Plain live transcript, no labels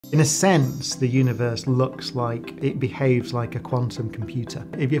In a sense, the universe looks like, it behaves like a quantum computer.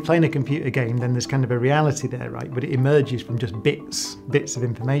 If you're playing a computer game, then there's kind of a reality there, right? But it emerges from just bits of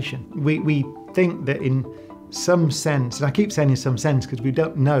information. We think that in some sense, and I keep saying in some sense because we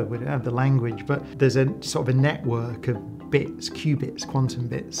don't know, we don't have the language, but there's a sort of a network of bits, qubits, quantum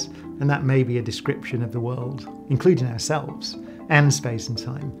bits, and that may be a description of the world, including ourselves, and space and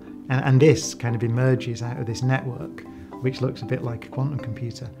time. And this kind of emerges out of this network, which looks a bit like a quantum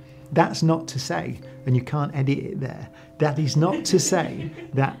computer. That's not to say, and you can't edit it there, that is not to say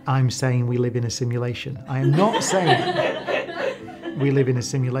that I'm saying we live in a simulation. I am not saying we live in a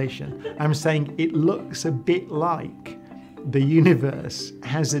simulation. I'm saying it looks a bit like the universe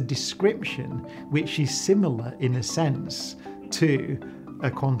has a description which is similar in a sense to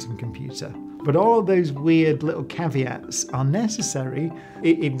a quantum computer. But all of those weird little caveats are necessary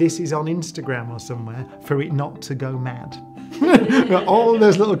if this is on Instagram or somewhere for it not to go mad. All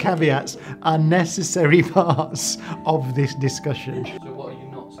those little caveats are necessary parts of this discussion. So what are you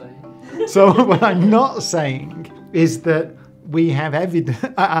not saying? So what I'm not saying is that we have evidence.